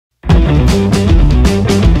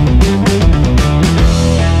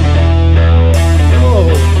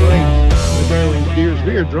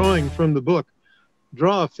from the book.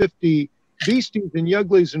 Draw 50 Beasties and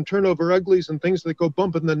Yugglies and turn over Uglies and things that go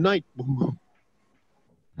bump in the night. Boom, boom.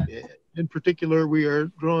 In particular, we are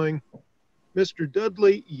drawing Mr.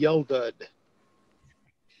 Dudley Yeldud.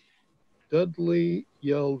 Dudley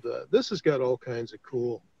Yeldud. This has got all kinds of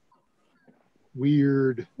cool,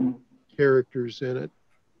 weird characters in it.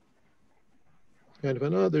 Kind of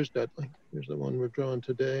an, oh, there's Dudley. There's the one we're drawing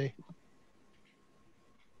today.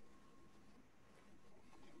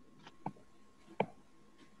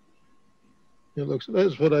 It looks,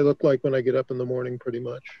 that's what I look like when I get up in the morning, pretty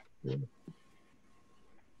much. Yeah.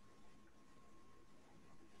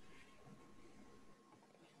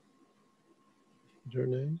 Is her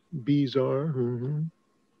name? Bizarre. Mm-hmm.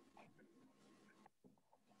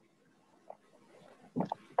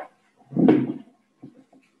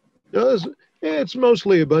 No, it's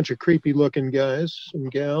mostly a bunch of creepy looking guys and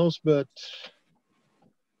gals, but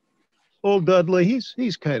old Dudley,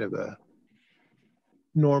 he's kind of a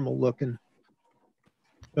normal looking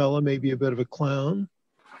fella, maybe a bit of a clown.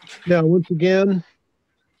 Now, once again,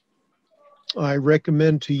 I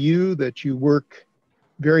recommend to you that you work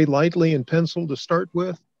very lightly in pencil to start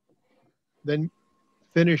with, then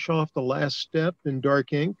finish off the last step in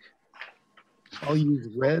dark ink. I'll use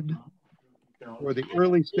red for the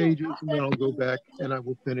early stages, and then I'll go back and I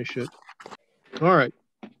will finish it. All right.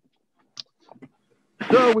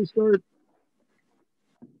 So we start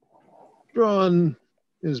drawing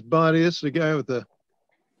his body. This is a guy with a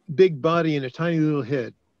big body and a tiny little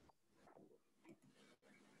head.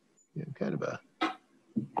 Yeah, kind of a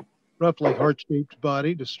roughly heart-shaped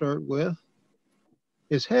body to start with.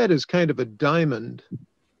 His head is kind of a diamond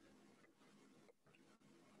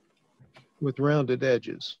with rounded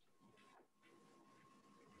edges.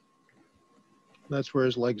 That's where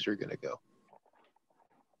his legs are going to go.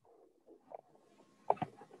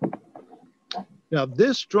 Now,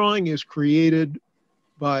 this drawing is created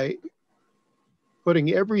by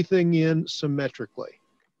putting everything in symmetrically.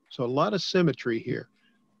 So a lot of symmetry here.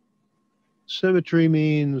 Symmetry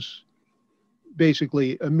means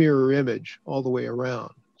basically a mirror image all the way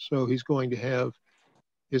around. So he's going to have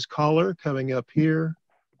his collar coming up here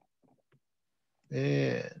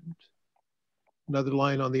and another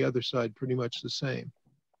line on the other side, pretty much the same.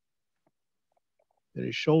 And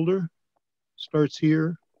his shoulder starts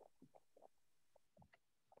here,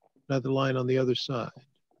 another line on the other side.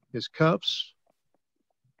 His cuffs,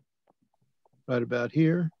 right about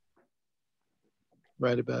here,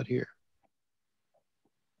 right about here.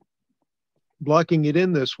 Blocking it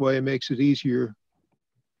in this way makes it easier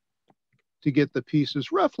to get the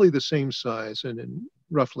pieces roughly the same size and in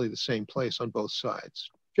roughly the same place on both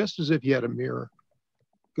sides, just as if you had a mirror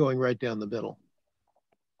going right down the middle.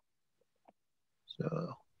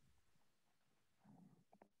 So,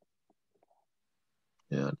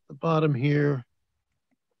 and at the bottom here,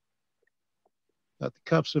 got the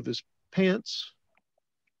cuffs of his pants.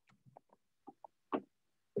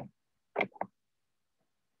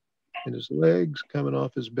 And his legs coming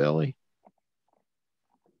off his belly.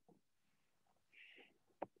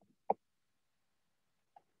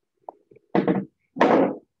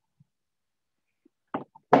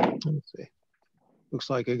 Let's see. Looks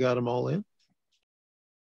like I got them all in.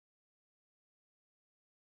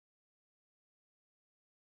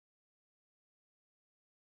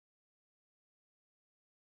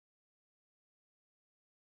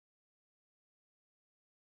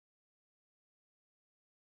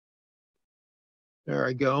 There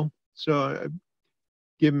I go. So I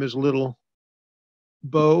give him his little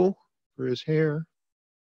bow for his hair.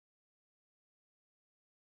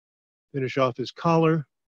 Finish off his collar.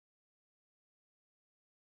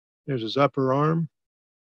 There's his upper arm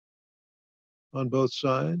on both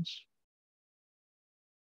sides.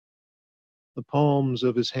 The palms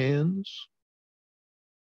of his hands.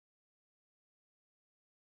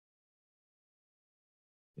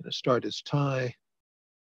 Gonna start his tie,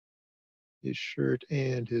 his shirt,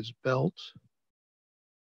 and his belt.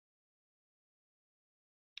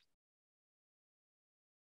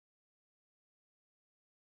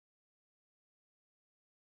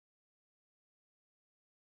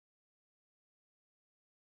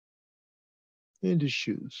 And his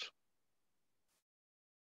shoes.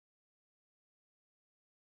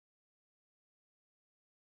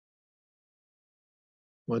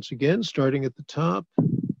 Once again, starting at the top.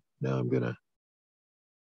 Now I'm going to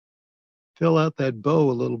fill out that bow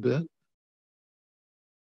a little bit.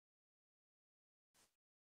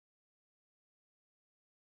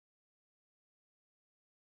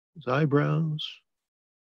 His eyebrows.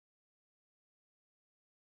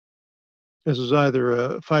 This is either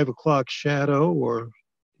a 5 o'clock shadow or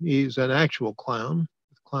he's an actual clown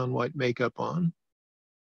with clown white makeup on.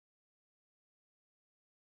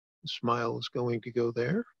 The smile is going to go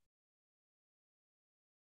there.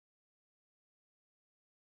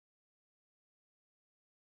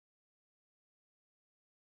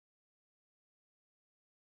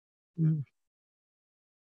 Now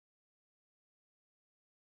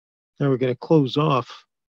we're going to close off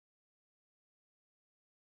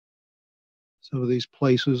some of these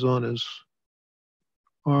places on his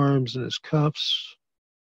arms and his cuffs.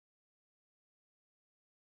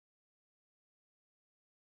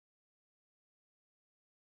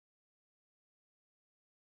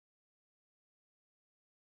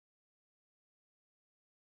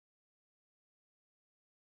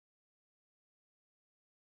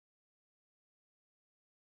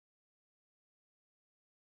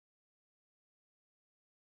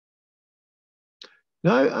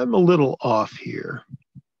 Now I'm a little off here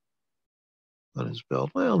on his belt.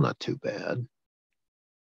 Well, not too bad.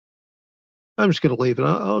 I'm just going to leave it.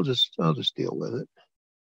 I'll just deal with it.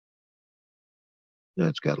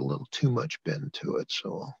 That's got a little too much bend to it,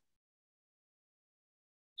 so I'll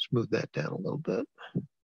smooth that down a little bit.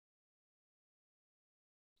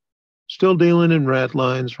 Still dealing in rat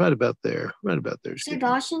lines, right about there. Right about there. Say,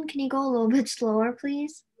 Dawson, can you go a little bit slower,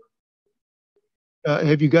 please?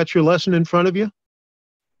 Have you got your lesson in front of you?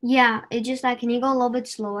 Yeah, it's just that, can you go a little bit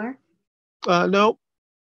slower? Nope.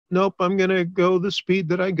 I'm going to go the speed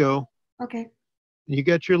that I go. Okay. You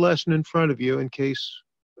got your lesson in front of you. In case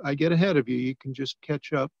I get ahead of you, you can just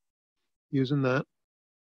catch up using that.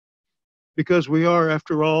 Because we are,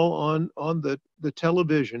 after all, on the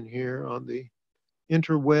television here, on the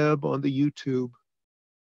interweb, on the YouTube,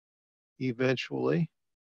 eventually.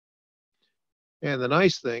 And the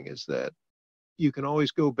nice thing is that you can always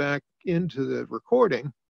go back into the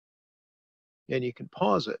recording and you can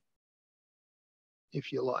pause it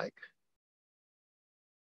if you like.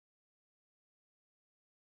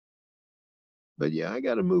 But yeah, I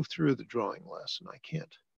got to move through the drawing lesson. I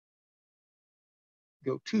can't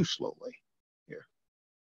go too slowly here.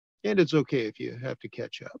 And it's okay if you have to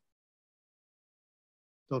catch up.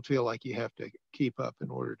 Don't feel like you have to keep up in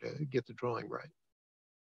order to get the drawing right.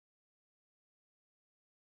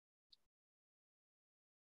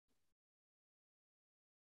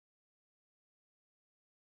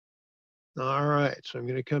 All right, so I'm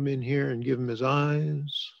going to come in here and give him his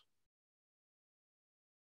eyes.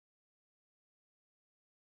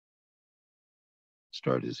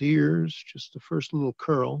 Start his ears, just the first little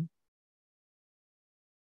curl.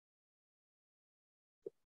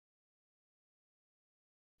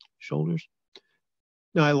 Shoulders.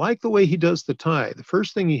 Now, I like the way he does the tie. The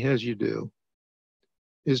first thing he has you do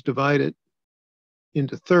is divide it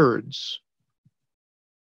into thirds.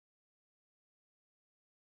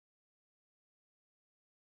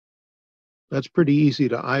 That's pretty easy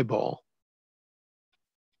to eyeball.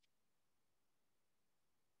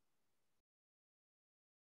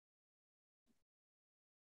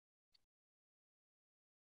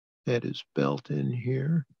 Add his belt in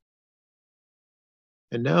here.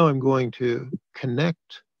 And now I'm going to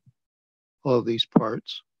connect all of these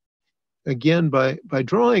parts. Again, by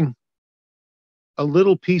drawing a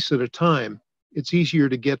little piece at a time, it's easier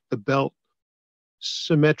to get the belt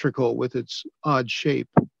symmetrical with its odd shape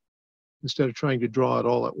instead of trying to draw it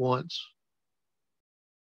all at once.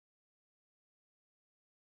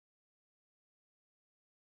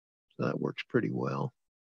 So that works pretty well.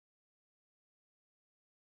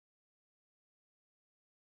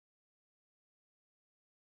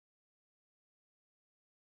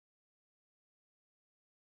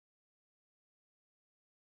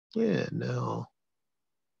 Yeah, now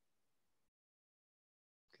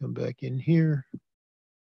come back in here.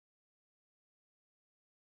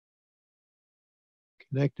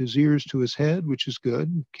 Connect his ears to his head, which is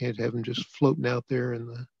good. Can't have him just floating out there in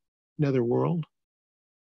the netherworld.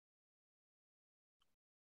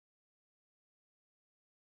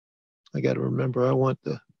 I got to remember, I want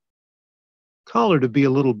the collar to be a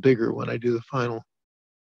little bigger when I do the final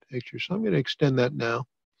picture. So I'm going to extend that now.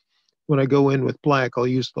 When I go in with black, I'll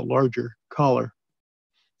use the larger collar.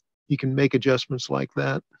 You can make adjustments like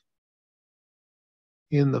that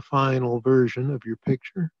in the final version of your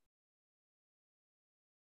picture.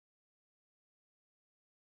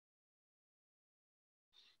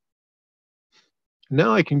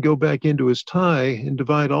 Now I can go back into his tie and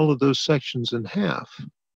divide all of those sections in half.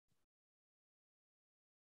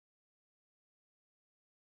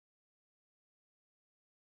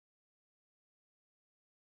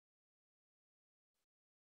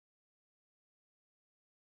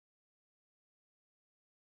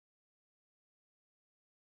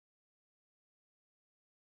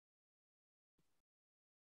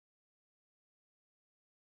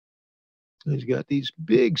 He's got these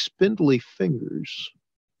big spindly fingers.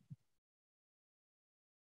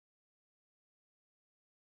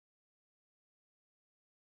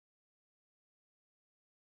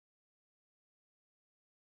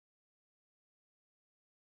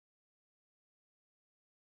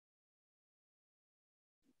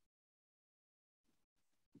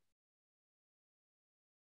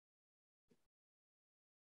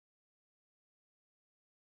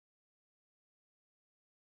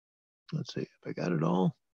 Let's see if I got it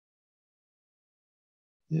all.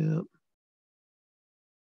 Yeah.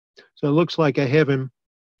 So it looks like I have him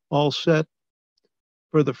all set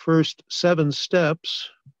for the first 7 steps.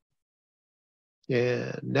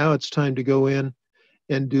 And now it's time to go in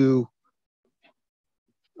and do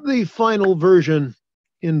the final version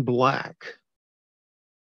in black.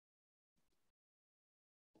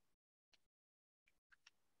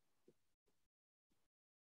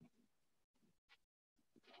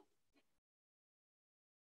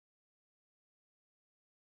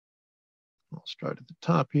 I'll start at the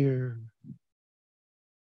top here.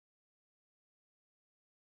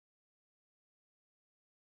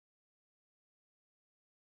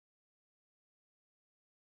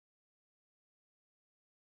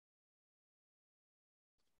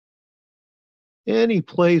 Any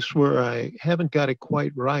place where I haven't got it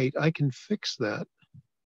quite right, I can fix that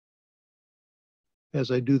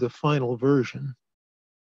as I do the final version.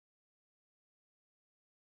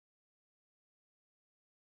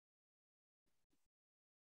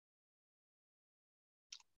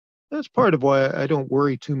 That's part of why I don't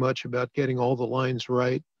worry too much about getting all the lines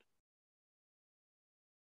right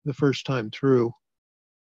the first time through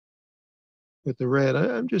with the red.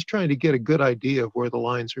 I'm just trying to get a good idea of where the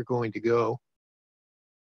lines are going to go.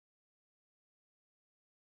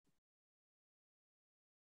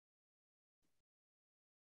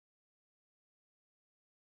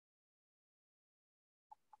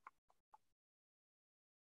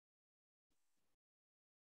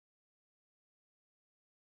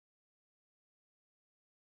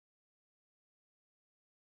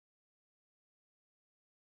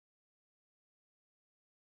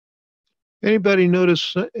 Anybody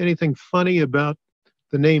notice anything funny about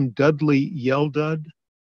the name Dudley Yeldud?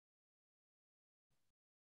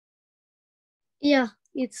 Yeah,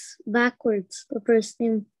 it's backwards. The first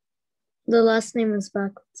name, the last name is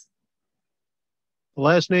backwards. The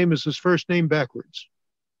last name is his first name backwards.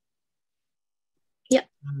 Yeah.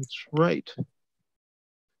 That's right.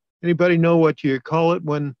 Anybody know what you call it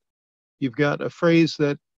when you've got a phrase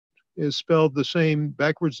that is spelled the same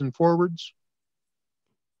backwards and forwards?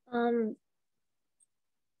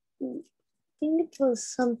 I think it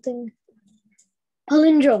was something.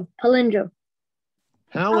 Palindrome. Palindrome.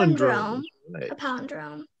 Right. A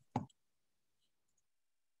palindrome.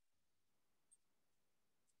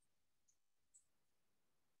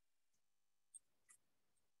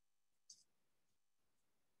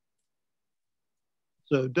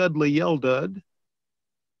 So Dudley Yeldud.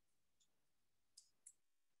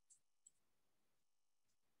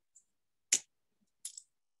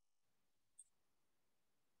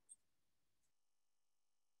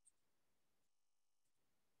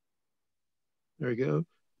 There we go.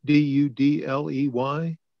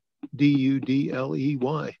 D-U-D-L-E-Y.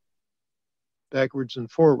 D-U-D-L-E-Y. Backwards and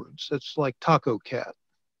forwards. That's like Taco Cat.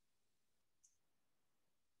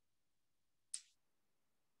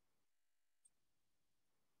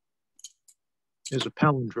 Is a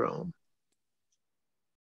palindrome.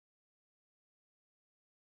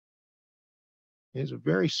 He's a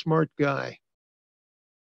very smart guy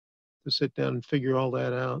to sit down and figure all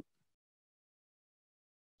that out.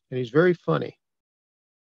 And he's very funny.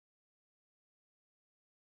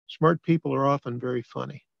 Smart people are often very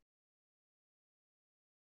funny.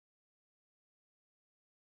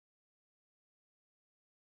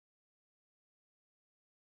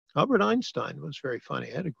 Albert Einstein was very funny.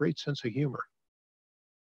 He had a great sense of humor.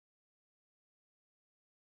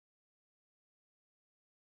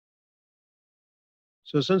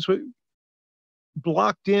 So since we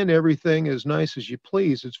blocked in everything as nice as you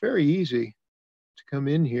please, it's very easy to come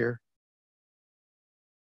in here.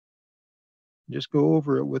 Just go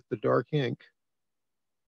over it with the dark ink.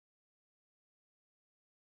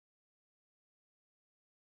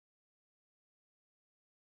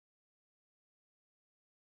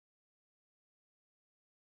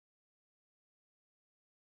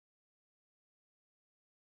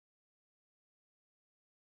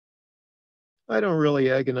 I don't really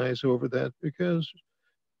agonize over that because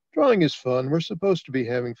drawing is fun. We're supposed to be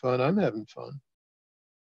having fun. I'm having fun.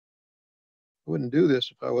 I wouldn't do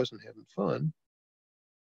this if I wasn't having fun.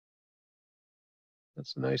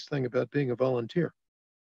 That's the nice thing about being a volunteer.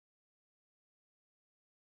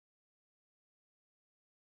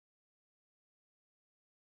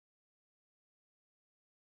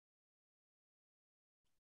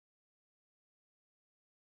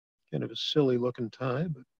 Kind of a silly looking tie,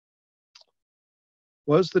 but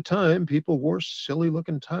was the time. People wore silly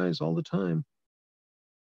looking ties all the time.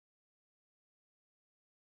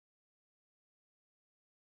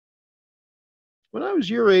 When I was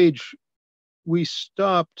your age, we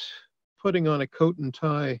stopped putting on a coat and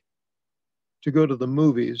tie to go to the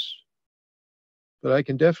movies. But I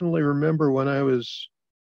can definitely remember when I was,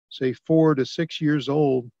 say, 4 to 6 years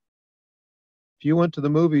old, if you went to the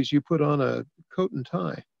movies, you put on a coat and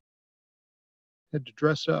tie. Had to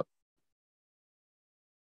dress up.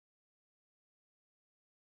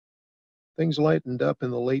 Things lightened up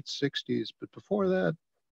in the late 60s, but before that,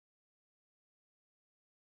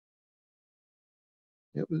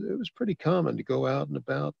 it was pretty common to go out and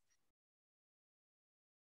about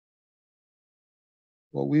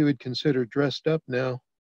what we would consider dressed up now.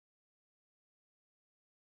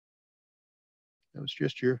 That was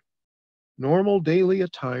just your normal daily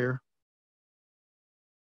attire.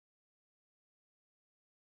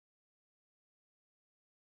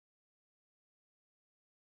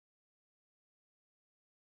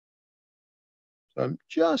 So I'm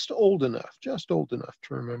just old enough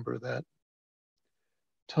to remember that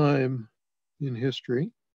time in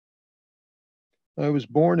history. I was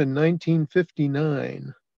born in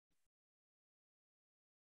 1959.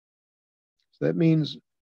 So that means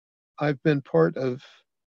I've been part of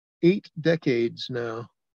 8 decades now.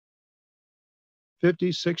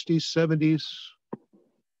 50s, 60s, 70s,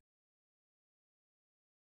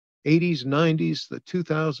 80s, 90s, the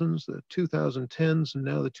 2000s, the 2010s, and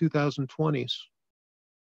now the 2020s.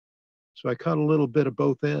 So I caught a little bit of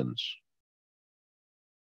both ends.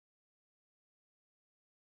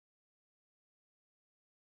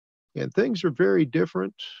 And things are very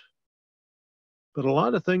different, but a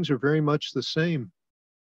lot of things are very much the same.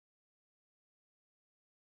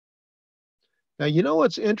 Now, you know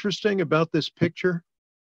what's interesting about this picture?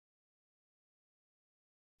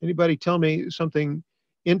 Anybody tell me something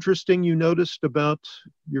interesting you noticed about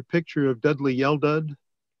your picture of Dudley Yeldud,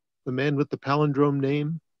 the man with the palindrome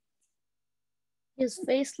name? His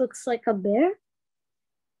face looks like a bear.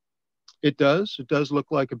 It does. It does look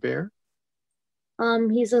like a bear.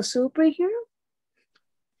 He's a superhero.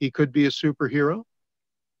 He could be a superhero.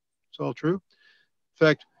 It's all true. In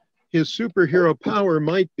fact, his superhero power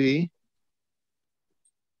might be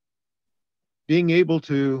being able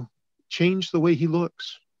to change the way he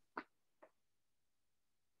looks.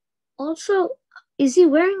 Also, is he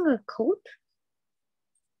wearing a coat?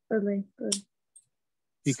 Or like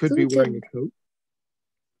he could be wearing a coat.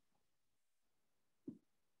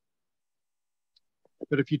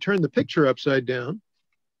 But if you turn the picture upside down,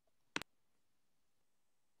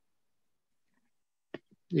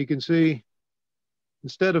 you can see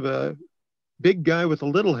instead of a big guy with a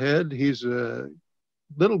little head, he's a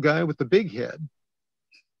little guy with a big head.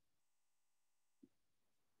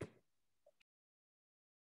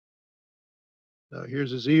 Now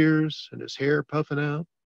here's his ears and his hair puffing out.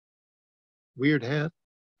 Weird hat.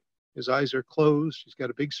 His eyes are closed. He's got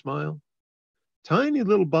a big smile. Tiny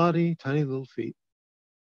little body, tiny little feet.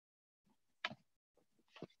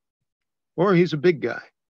 Or he's a big guy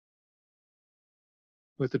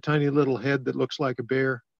with a tiny little head that looks like a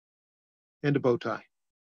bear and a bow tie.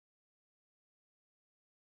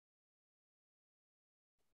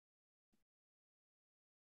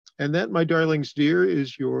 And that, my darlings dear,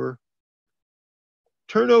 is your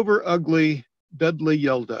turnover ugly Dudley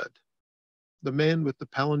Yeldud, the man with the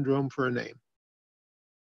palindrome for a name.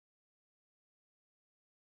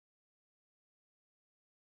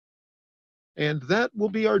 And that will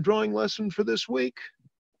be our drawing lesson for this week.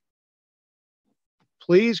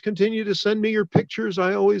 Please continue to send me your pictures.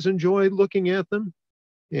 I always enjoy looking at them.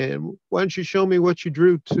 And why don't you show me what you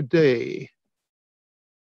drew today?